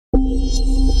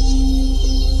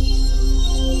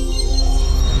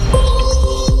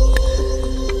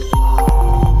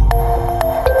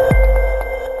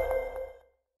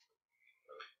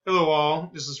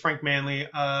this is Frank Manley.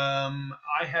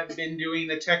 I have been doing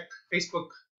the Facebook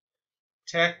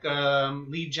tech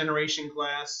lead generation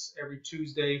class every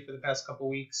Tuesday for the past couple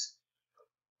weeks.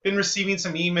 Been receiving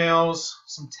some emails,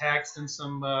 some text, and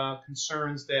some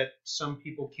concerns that some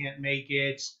people can't make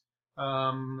it,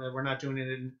 that we're not doing it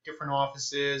in different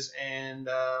offices, and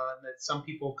that some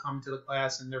people come to the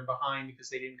class and they're behind because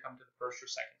they didn't come to the first or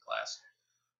second class.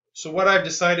 So what I've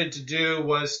decided to do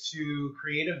was to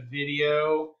create a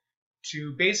video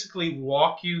to basically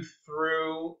walk you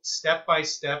through step by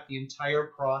step the entire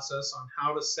process on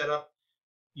how to set up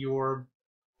your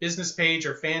business page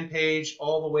or fan page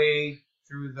all the way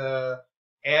through the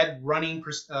ad running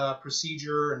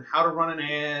procedure and how to run an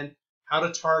ad, how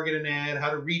to target an ad,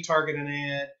 how to retarget an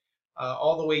ad,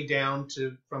 all the way down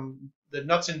to from the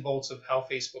nuts and bolts of how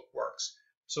Facebook works.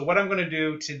 So what I'm going to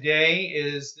do today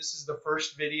is, this is the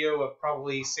first video of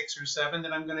probably 6 or 7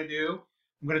 that I'm going to do.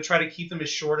 I'm going to try to keep them as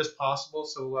short as possible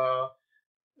so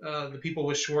the people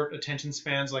with short attention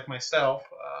spans like myself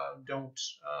don't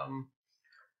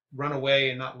run away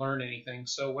and not learn anything.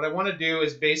 So what I want to do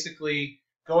is basically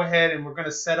go ahead and we're going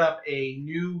to set up a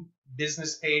new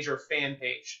business page or fan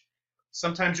page.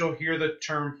 Sometimes you'll hear the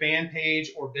term fan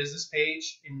page or business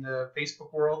page in the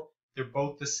Facebook world. They're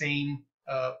both the same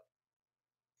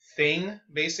thing,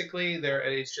 basically.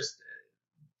 It's just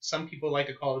some people like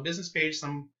to call it a business page,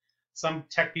 some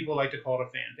tech people like to call it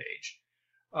a fan page.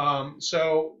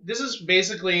 So this is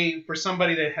basically for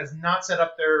somebody that has not set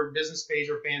up their business page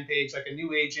or fan page, like a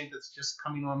new agent that's just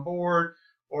coming on board,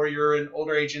 or you're an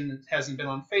older agent that hasn't been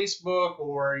on Facebook,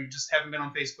 or you just haven't been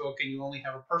on Facebook and you only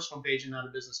have a personal page and not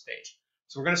a business page.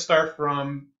 So we're going to start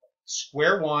from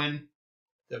square one,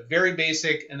 the very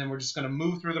basic, and then we're just going to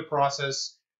move through the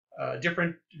process.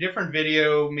 Different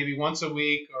video, maybe once a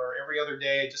week or every other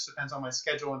day. It just depends on my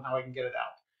schedule and how I can get it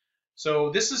out. So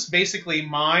this is basically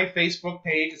my Facebook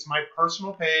page. It's my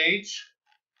personal page,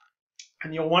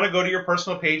 and you'll want to go to your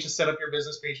personal page to set up your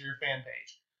business page or your fan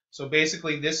page. So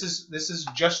basically, this is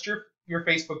just your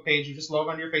Facebook page. You just log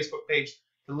on to your Facebook page.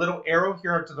 The little arrow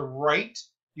here to the right,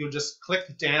 you'll just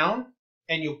click down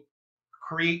and you'll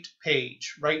create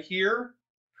page. Right here,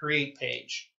 create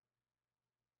page.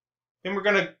 Then we're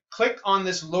going to click on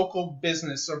this local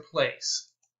business or place.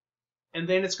 And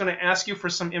then it's going to ask you for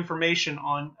some information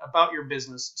about your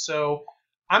business. So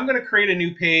I'm going to create a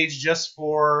new page just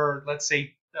for, let's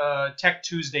say, Tech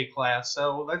Tuesday class.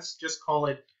 So let's just call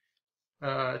it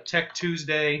Tech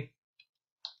Tuesday.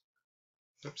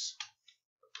 Oops.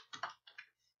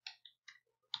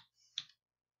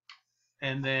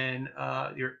 And then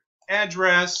your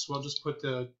address, we'll just put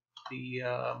the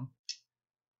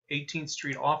 18th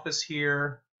Street office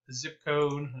here. The zip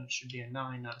code, it should be a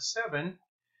 9, not a 7.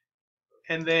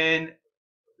 And then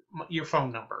your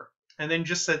phone number. And then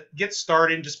just get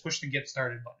started, just push the get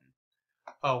started button.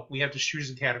 Oh, we have to choose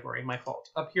a category, my fault.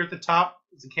 Up here at the top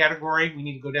is a category. We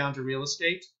need to go down to real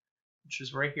estate, which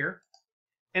is right here.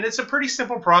 And it's a pretty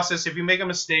simple process. If you make a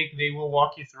mistake, they will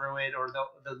walk you through it, or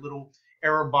the little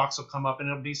error box will come up and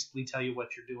it'll basically tell you what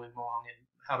you're doing wrong and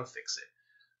how to fix it.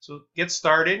 So get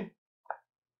started.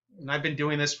 And I've been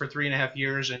doing this for 3.5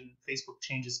 years, and Facebook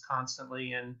changes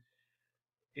constantly, and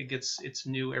it's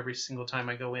new every single time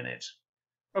I go in it.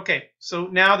 Okay, so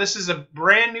now this is a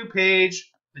brand new page.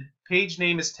 The page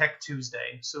name is Tech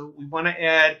Tuesday. So we want to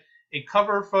add a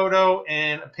cover photo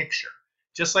and a picture,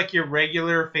 just like your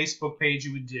regular Facebook page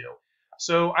you would do.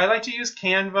 So I like to use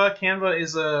Canva. Canva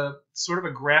is a sort of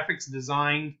a graphics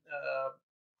design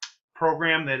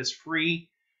program that is free.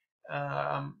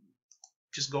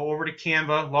 Just go over to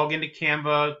Canva, log into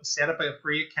Canva, set up a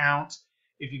free account.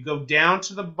 If you go down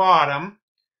to the bottom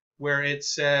where it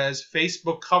says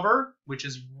Facebook cover, which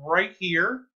is right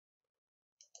here,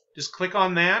 just click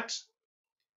on that,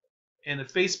 and the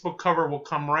Facebook cover will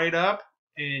come right up,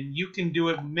 and you can do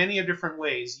it many different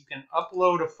ways. You can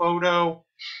upload a photo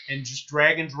and just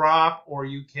drag and drop, or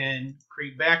you can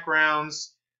create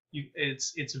backgrounds.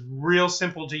 It's real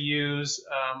simple to use.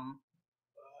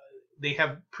 They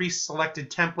have pre-selected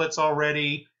templates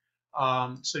already,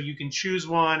 so you can choose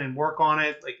one and work on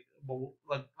it. Like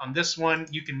on this one,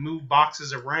 you can move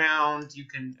boxes around.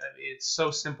 It's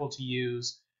so simple to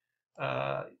use.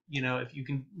 If you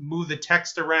can move the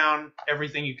text around,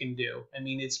 everything you can do. I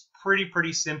mean, it's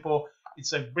pretty simple.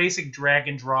 It's a basic drag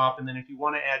and drop, and then if you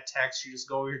want to add text, you just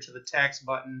go over to the text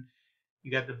button.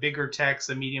 You got the bigger text,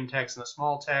 the medium text, and the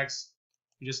small text.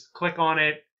 You just click on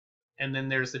it, and then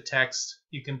there's the text.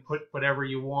 You can put whatever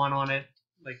you want on it,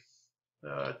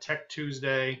 like Tech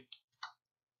Tuesday.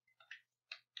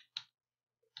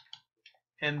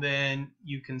 And then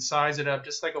you can size it up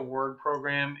just like a Word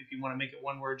program. If you want to make it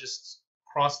one word, just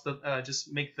cross the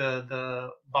just make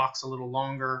the box a little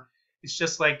longer. It's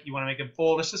just like you want to make it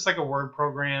bold. It's just like a word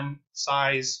program.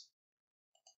 Size,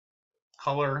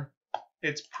 color.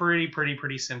 It's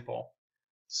pretty simple.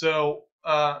 So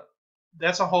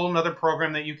that's a whole nother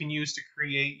program that you can use to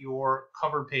create your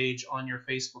cover page on your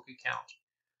Facebook account.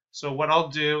 So what I'll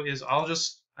do is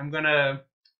I'm gonna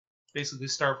basically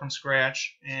start from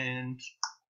scratch, and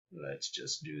let's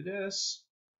just do this,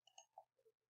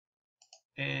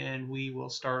 and we will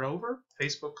start over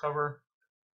Facebook cover.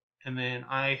 And then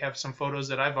I have some photos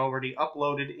that I've already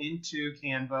uploaded into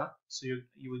Canva. So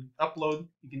you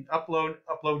can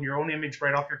upload your own image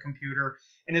right off your computer,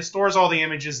 and it stores all the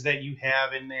images that you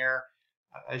have in there.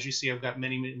 As you see, I've got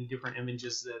many different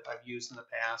images that I've used in the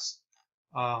past.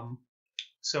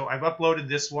 So I've uploaded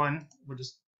this one. We'll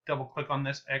just double click on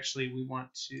this. Actually, we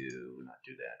want to not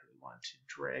do that. We want to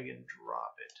drag and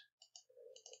drop it.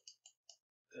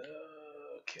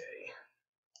 Okay.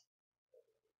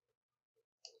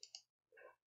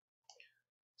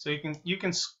 So you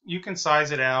can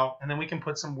size it out, and then we can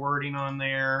put some wording on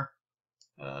there.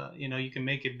 You know, you can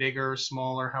make it bigger,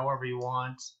 smaller, however you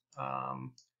want.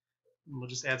 We'll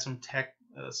just add some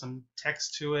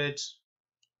text to it.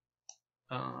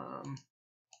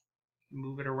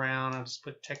 Move it around. I'll just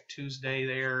put Tech Tuesday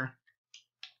there.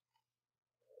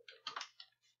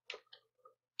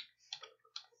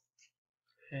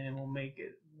 And we'll make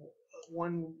it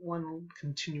one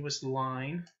continuous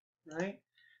line, right?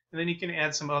 And then you can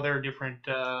add some other different,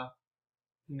 you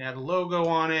can add a logo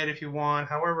on it if you want,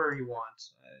 however you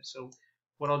want. So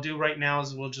what I'll do right now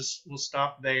is we'll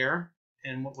stop there,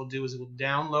 and what we'll do is we'll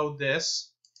download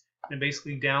this, and it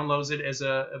basically downloads it as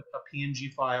a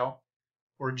PNG file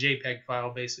or a JPEG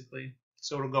file basically.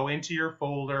 So it'll go into your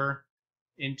folder,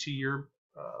 into your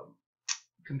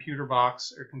computer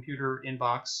box or computer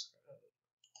inbox,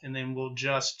 and then we'll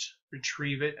just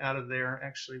retrieve it out of there.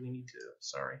 Actually, we need to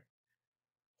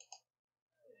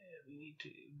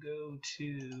go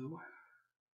to,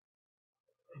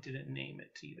 I didn't name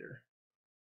it either.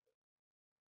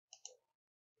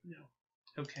 No.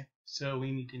 Okay, so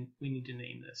we need to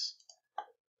name this.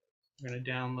 We're going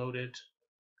to download it,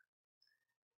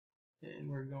 and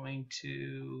we're going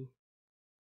to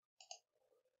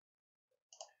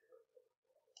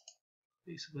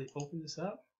basically open this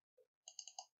up.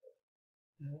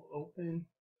 And we'll open.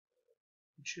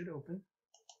 It should open.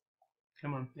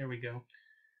 Come on, there we go.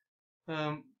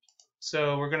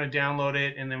 So we're going to download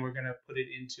it, and then we're going to put it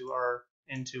into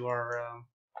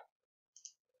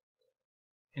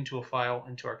a file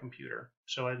into our computer.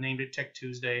 So I named it Tech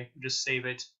Tuesday. Just save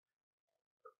it,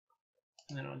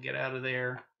 and then I'll get out of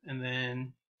there. And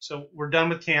then so we're done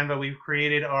with Canva. We've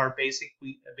created our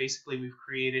basically we've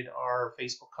created our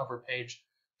Facebook cover page.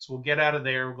 So we'll get out of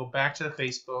there. We'll go back to the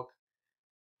Facebook,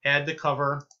 add the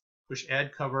cover, push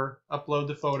Add Cover, upload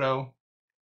the photo.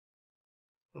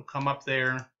 It'll come up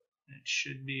there. It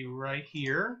should be right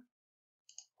here,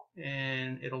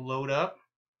 and it'll load up.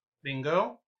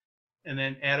 Bingo. And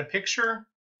then add a picture.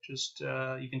 Just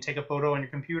you can take a photo on your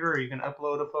computer, or you can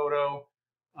upload a photo.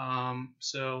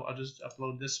 So I'll just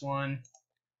upload this one.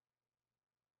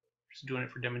 Just doing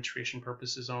it for demonstration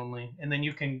purposes only. And then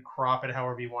you can crop it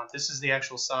however you want. This is the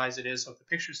actual size it is. So if the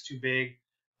picture's too big,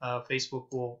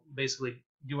 Facebook will basically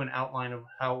do an outline of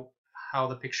how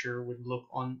the picture would look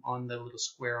on the little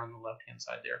square on the left-hand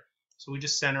side there. So we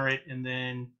just center it, and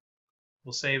then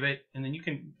we'll save it, and then you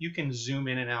can zoom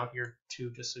in and out here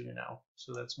too, just so you know.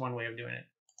 So that's one way of doing it.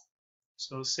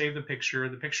 So save the picture.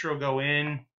 The picture will go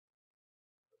in,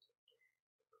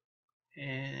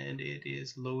 and it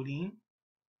is loading,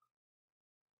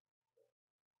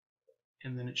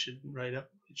 and then it should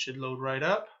load right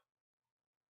up.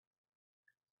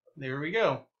 There we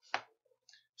go.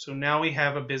 So now we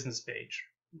have a business page.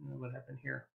 What happened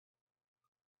here?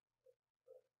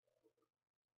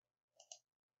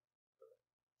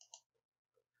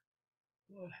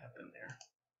 What happened there?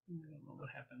 I don't know what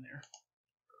happened there.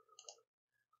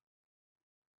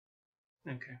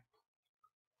 Okay.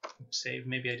 Save.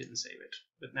 Maybe I didn't save it,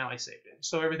 but now I saved it.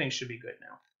 So everything should be good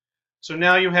now. So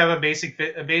now you have a basic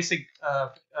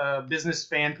business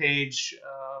fan page,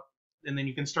 and then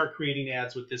you can start creating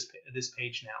ads with this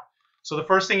page now. So the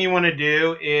first thing you want to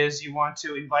do is you want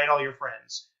to invite all your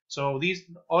friends. So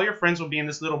all your friends will be in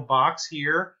this little box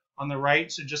here on the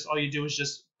right. So just all you do is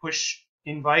just push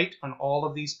invite on all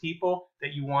of these people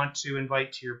that you want to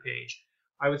invite to your page.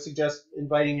 I would suggest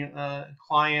inviting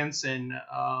clients and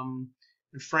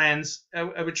friends.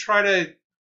 I would try to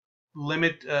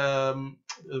limit the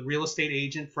real estate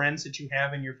agent friends that you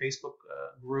have in your Facebook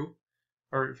group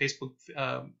or Facebook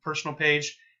personal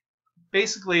page.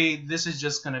 basically, this is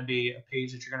just going to be a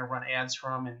page that you're going to run ads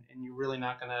from, and you're really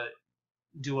not going to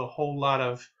do a whole lot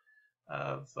of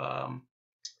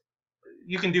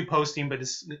you can do posting, but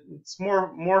it's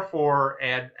more for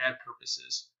ad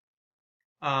purposes.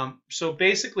 So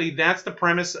basically, that's the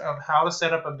premise of how to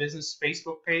set up a business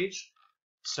Facebook page.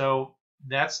 So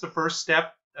that's the first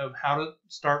step of how to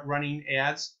start running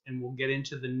ads, and we'll get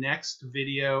into the next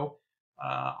video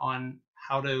on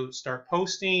how to start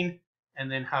posting and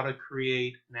then how to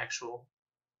create an actual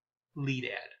lead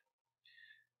ad.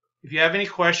 If you have any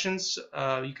questions,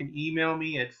 you can email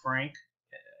me at Frank,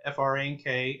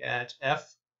 F-R-A-N-K, at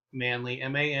fmanley,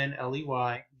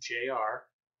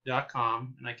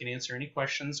 M-A-N-L-E-Y-J-R.com, and I can answer any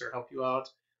questions or help you out.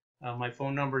 My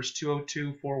phone number is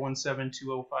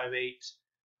 202-417-2058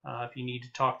 if you need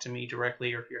to talk to me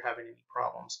directly or if you're having any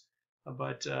problems.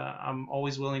 But I'm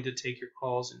always willing to take your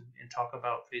calls and talk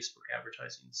about Facebook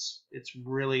advertising. It's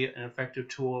really an effective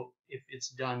tool if it's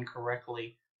done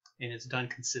correctly and it's done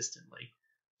consistently.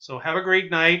 So have a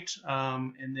great night,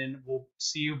 and then we'll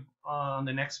see you on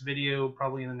the next video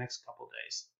probably in the next couple of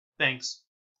days. Thanks.